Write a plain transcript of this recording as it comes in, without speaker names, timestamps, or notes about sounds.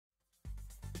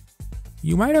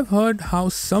You might have heard how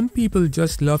some people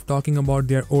just love talking about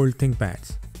their old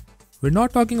ThinkPads. We're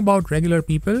not talking about regular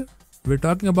people, we're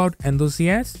talking about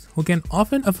enthusiasts who can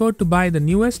often afford to buy the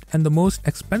newest and the most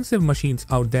expensive machines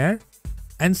out there,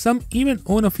 and some even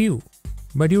own a few,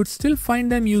 but you'd still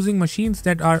find them using machines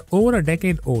that are over a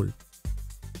decade old.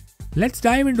 Let's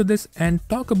dive into this and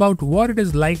talk about what it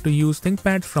is like to use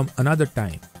ThinkPads from another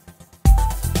time.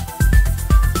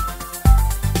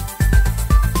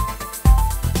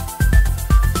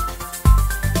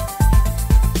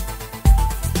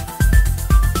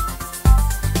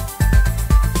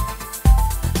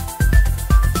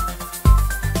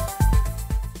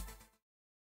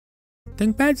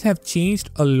 ThinkPads have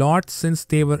changed a lot since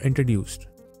they were introduced.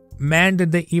 Man,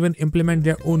 did they even implement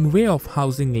their own way of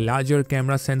housing larger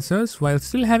camera sensors while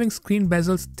still having screen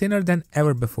bezels thinner than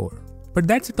ever before. But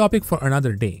that's a topic for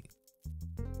another day.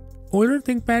 Older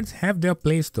ThinkPads have their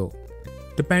place though.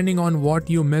 Depending on what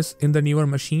you miss in the newer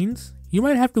machines, you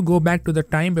might have to go back to the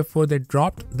time before they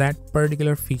dropped that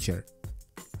particular feature.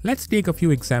 Let's take a few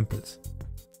examples.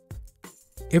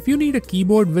 If you need a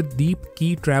keyboard with deep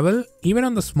key travel, even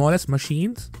on the smallest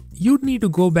machines, you'd need to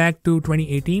go back to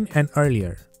 2018 and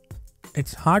earlier.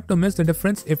 It's hard to miss the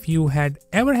difference if you had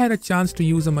ever had a chance to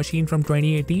use a machine from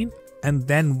 2018 and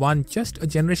then one just a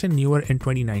generation newer in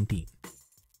 2019.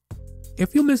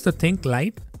 If you miss the Think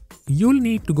Lite, you'll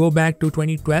need to go back to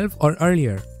 2012 or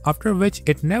earlier, after which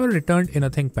it never returned in a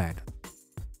ThinkPad.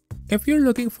 If you're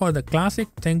looking for the classic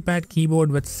ThinkPad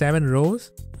keyboard with 7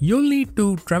 rows, you'll need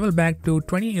to travel back to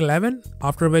 2011,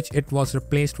 after which it was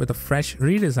replaced with a fresh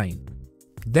redesign.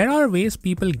 There are ways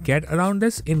people get around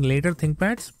this in later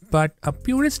ThinkPads, but a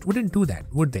purist wouldn't do that,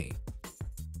 would they?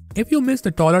 If you miss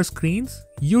the taller screens,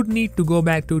 you'd need to go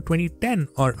back to 2010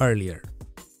 or earlier.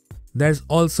 There's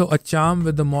also a charm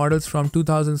with the models from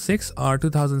 2006 or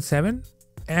 2007,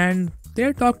 and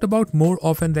they're talked about more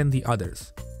often than the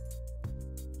others.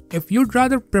 If you'd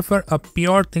rather prefer a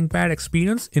pure ThinkPad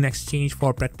experience in exchange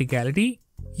for practicality,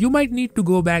 you might need to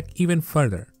go back even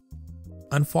further.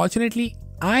 Unfortunately,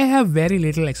 I have very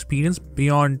little experience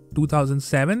beyond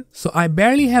 2007, so I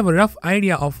barely have a rough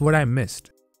idea of what I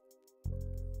missed.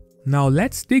 Now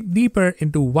let's dig deeper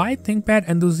into why ThinkPad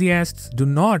enthusiasts do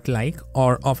not like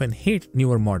or often hate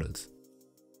newer models.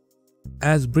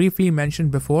 As briefly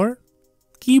mentioned before,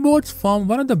 keyboards form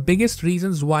one of the biggest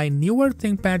reasons why newer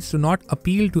ThinkPads do not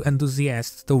appeal to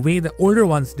enthusiasts the way the older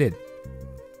ones did.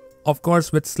 Of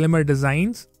course, with slimmer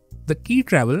designs, the key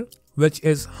travel, which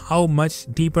is how much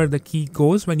deeper the key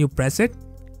goes when you press it,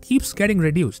 keeps getting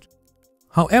reduced.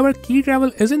 However, key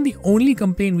travel isn't the only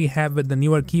complaint we have with the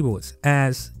newer keyboards,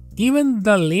 as even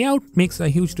the layout makes a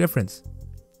huge difference.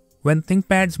 When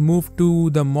ThinkPads moved to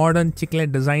the modern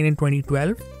chiclet design in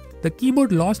 2012, the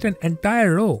keyboard lost an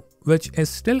entire row, which is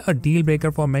still a deal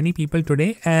breaker for many people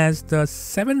today, as the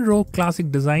 7-row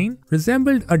classic design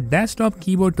resembled a desktop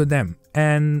keyboard to them,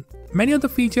 and many of the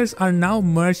features are now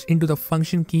merged into the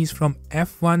function keys from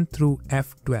F1 through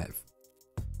F12.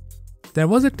 There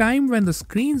was a time when the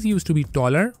screens used to be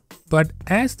taller, but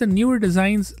as the newer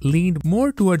designs leaned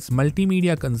more towards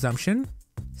multimedia consumption,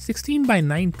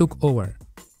 16:9 took over.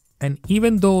 And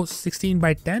even though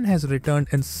 16:10 has returned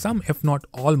in some if not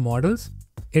all models,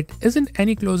 it isn't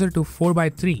any closer to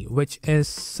 4:3, which is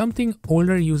something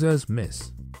older users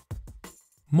miss.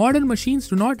 Modern machines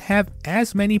do not have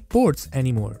as many ports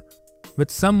anymore, with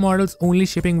some models only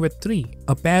shipping with 3,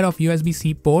 a pair of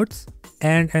USB-C ports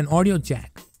and an audio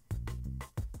jack.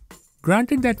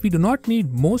 Granted that we do not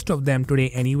need most of them today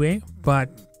anyway, but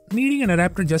needing an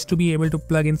adapter just to be able to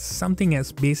plug in something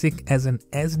as basic as an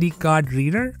SD card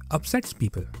reader upsets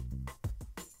people.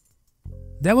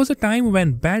 There was a time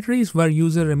when batteries were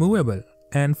user removable,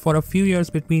 and for a few years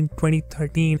between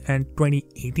 2013 and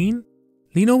 2018,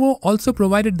 Lenovo also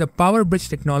provided the power bridge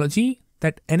technology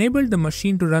that enabled the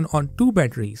machine to run on 2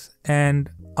 batteries and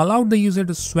allowed the user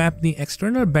to swap the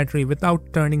external battery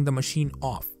without turning the machine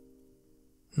off.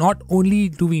 Not only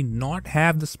do we not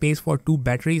have the space for 2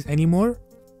 batteries anymore,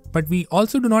 but we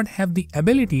also do not have the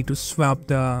ability to swap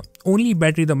the only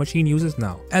battery the machine uses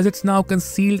now, as it's now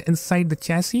concealed inside the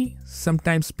chassis,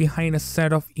 sometimes behind a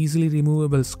set of easily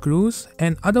removable screws,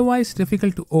 and otherwise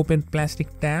difficult to open plastic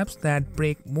tabs that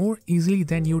break more easily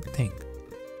than you'd think.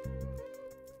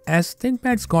 As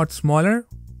ThinkPads got smaller,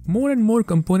 more and more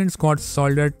components got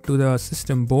soldered to the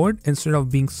system board instead of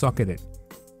being socketed.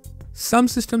 Some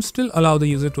systems still allow the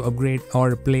user to upgrade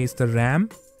or replace the RAM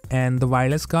and the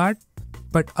wireless card,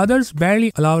 but others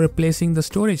barely allow replacing the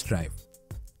storage drive.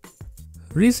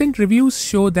 Recent reviews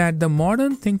show that the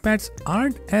modern ThinkPads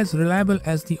aren't as reliable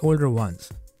as the older ones.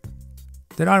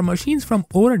 There are machines from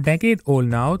over a decade old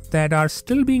now that are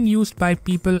still being used by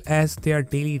people as their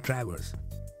daily drivers.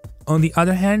 On the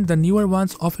other hand, the newer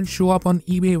ones often show up on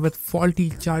eBay with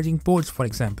faulty charging ports, for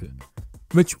example,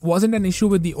 which wasn't an issue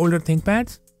with the older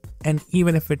ThinkPads, and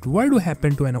even if it were to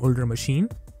happen to an older machine,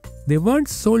 they weren't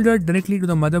soldered directly to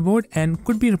the motherboard and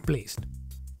could be replaced.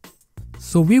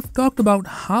 So we've talked about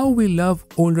how we love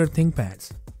older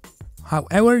ThinkPads.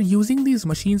 However, using these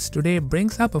machines today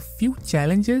brings up a few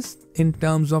challenges in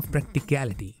terms of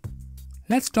practicality.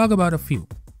 Let's talk about a few.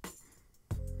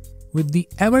 With the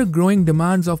ever-growing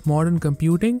demands of modern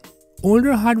computing,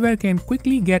 older hardware can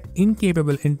quickly get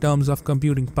incapable in terms of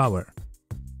computing power.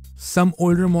 Some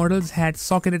older models had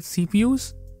socketed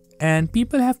CPUs, and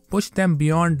people have pushed them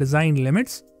beyond design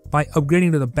limits by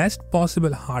upgrading to the best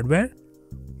possible hardware,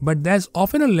 but there's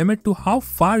often a limit to how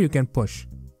far you can push.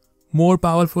 More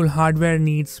powerful hardware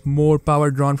needs more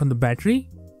power drawn from the battery,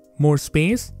 more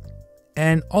space,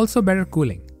 and also better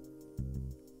cooling.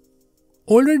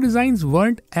 Older designs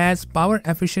weren't as power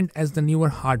efficient as the newer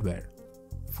hardware.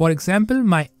 For example,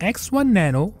 my X1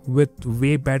 Nano with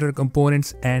way better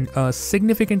components and a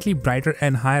significantly brighter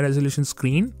and higher resolution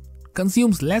screen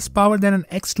consumes less power than an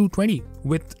X220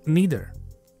 with neither.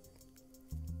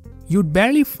 You'd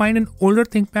barely find an older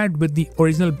ThinkPad with the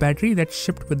original battery that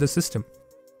shipped with the system.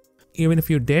 Even if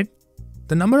you did,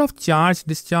 the number of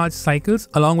charge-discharge cycles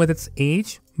along with its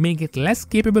age make it less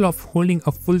capable of holding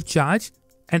a full charge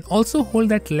and also hold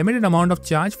that limited amount of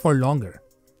charge for longer.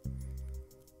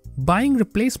 Buying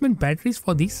replacement batteries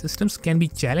for these systems can be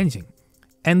challenging,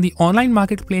 and the online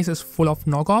marketplace is full of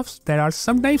knockoffs that are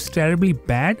sometimes terribly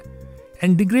bad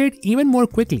and degrade even more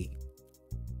quickly.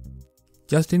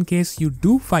 Just in case you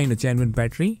do find a genuine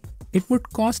battery, it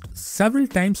would cost several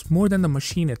times more than the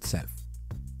machine itself.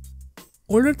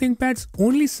 Older ThinkPads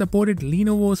only supported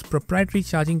Lenovo's proprietary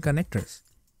charging connectors.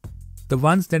 The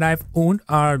ones that I've owned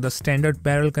are the standard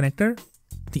barrel connector,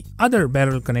 the other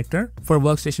barrel connector for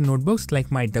workstation notebooks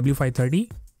like my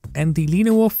W530, and the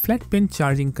Lenovo flat pin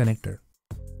charging connector.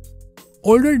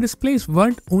 Older displays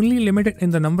weren't only limited in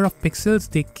the number of pixels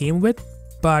they came with,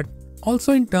 but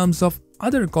also in terms of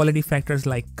other quality factors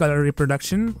like color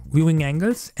reproduction, viewing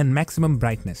angles, and maximum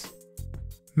brightness.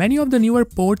 Many of the newer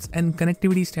ports and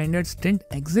connectivity standards didn't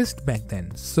exist back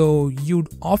then, so you'd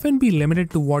often be limited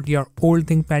to what your old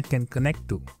ThinkPad can connect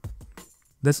to.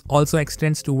 This also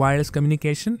extends to wireless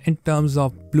communication in terms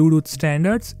of Bluetooth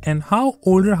standards and how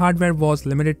older hardware was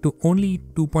limited to only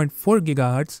 2.4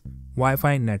 GHz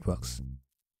Wi-Fi networks.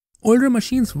 Older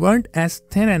machines weren't as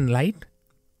thin and light,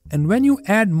 and when you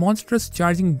add monstrous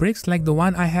charging bricks like the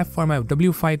one I have for my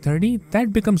W530,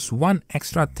 that becomes one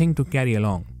extra thing to carry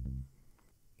along.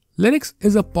 Linux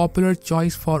is a popular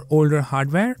choice for older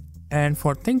hardware, and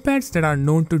for ThinkPads that are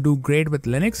known to do great with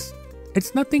Linux,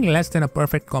 it's nothing less than a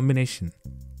perfect combination.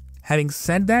 Having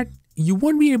said that, you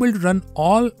won't be able to run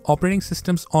all operating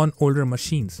systems on older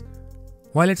machines.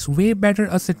 While it's way better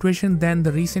a situation than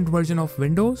the recent version of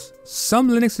Windows, some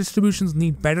Linux distributions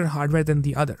need better hardware than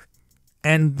the other.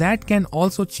 And that can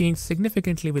also change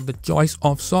significantly with the choice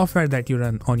of software that you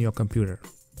run on your computer.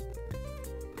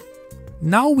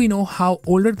 Now we know how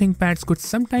older ThinkPads could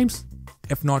sometimes,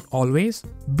 if not always,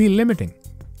 be limiting.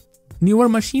 Newer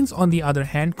machines, on the other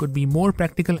hand, could be more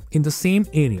practical in the same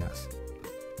areas.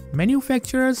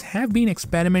 Manufacturers have been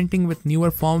experimenting with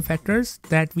newer form factors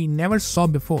that we never saw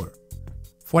before.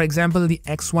 For example, the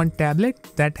X1 tablet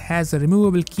that has a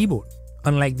removable keyboard,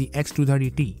 unlike the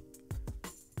X230T.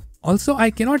 Also,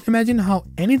 I cannot imagine how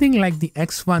anything like the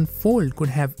X1 Fold could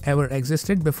have ever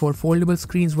existed before foldable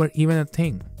screens were even a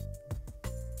thing.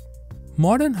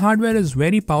 Modern hardware is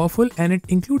very powerful, and it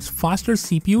includes faster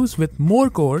CPUs with more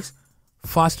cores,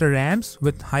 faster RAMs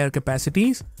with higher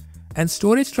capacities, and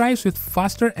storage drives with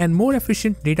faster and more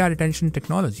efficient data retention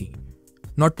technology.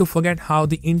 Not to forget how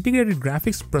the integrated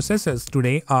graphics processors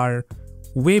today are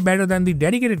way better than the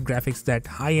dedicated graphics that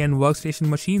high-end workstation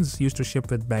machines used to ship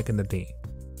with back in the day.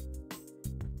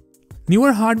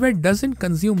 Newer hardware doesn't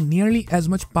consume nearly as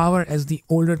much power as the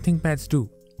older ThinkPads do.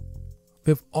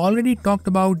 We've already talked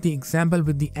about the example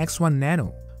with the X1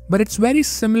 Nano, but it's very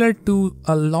similar to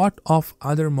a lot of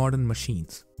other modern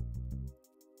machines.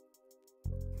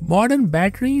 Modern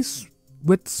batteries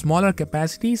with smaller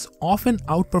capacities often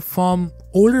outperform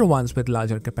older ones with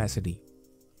larger capacity.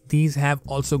 These have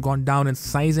also gone down in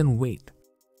size and weight.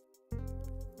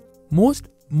 Most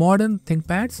modern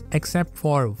ThinkPads, except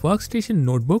for workstation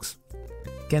notebooks,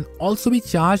 can also be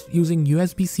charged using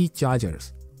USB-C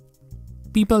chargers.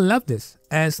 People love this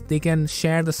as they can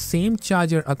share the same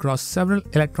charger across several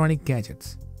electronic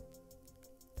gadgets.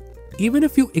 Even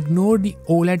if you ignore the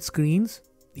OLED screens,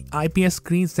 The IPS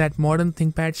screens that modern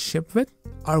ThinkPads ship with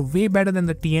are way better than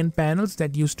the TN panels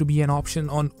that used to be an option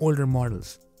on older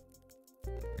models.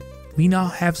 We now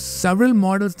have several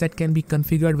models that can be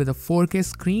configured with a 4K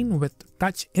screen with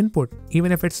touch input,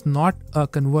 even if it's not a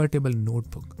convertible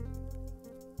notebook.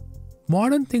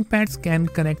 Modern ThinkPads can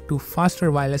connect to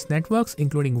faster wireless networks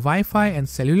including Wi-Fi and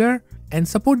cellular, and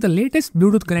support the latest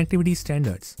Bluetooth connectivity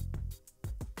standards.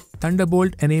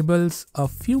 Thunderbolt enables a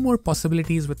few more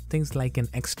possibilities with things like an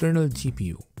external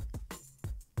GPU.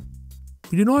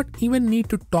 We do not even need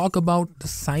to talk about the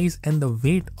size and the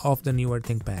weight of the newer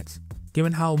ThinkPads,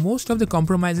 given how most of the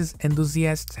compromises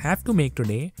enthusiasts have to make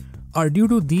today are due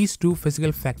to these two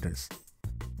physical factors.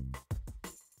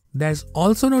 There's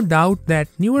also no doubt that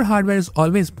newer hardware is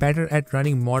always better at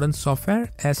running modern software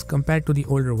as compared to the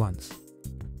older ones.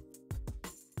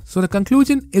 So the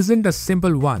conclusion isn't a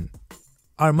simple one.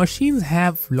 Our machines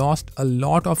have lost a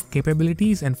lot of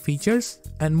capabilities and features,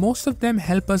 and most of them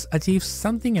help us achieve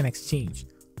something in exchange.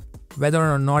 Whether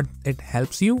or not it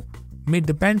helps you may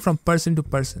depend from person to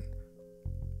person.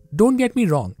 Don't get me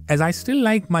wrong, as I still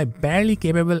like my barely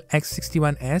capable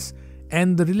X61S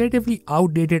and the relatively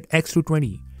outdated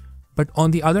X220. But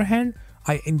on the other hand,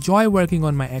 I enjoy working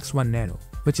on my X1 Nano,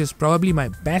 which is probably my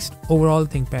best overall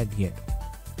ThinkPad yet.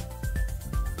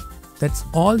 That's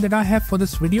all that I have for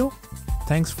this video.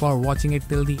 Thanks for watching it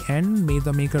till the end. May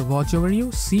the maker watch over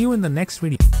you. See you in the next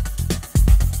video.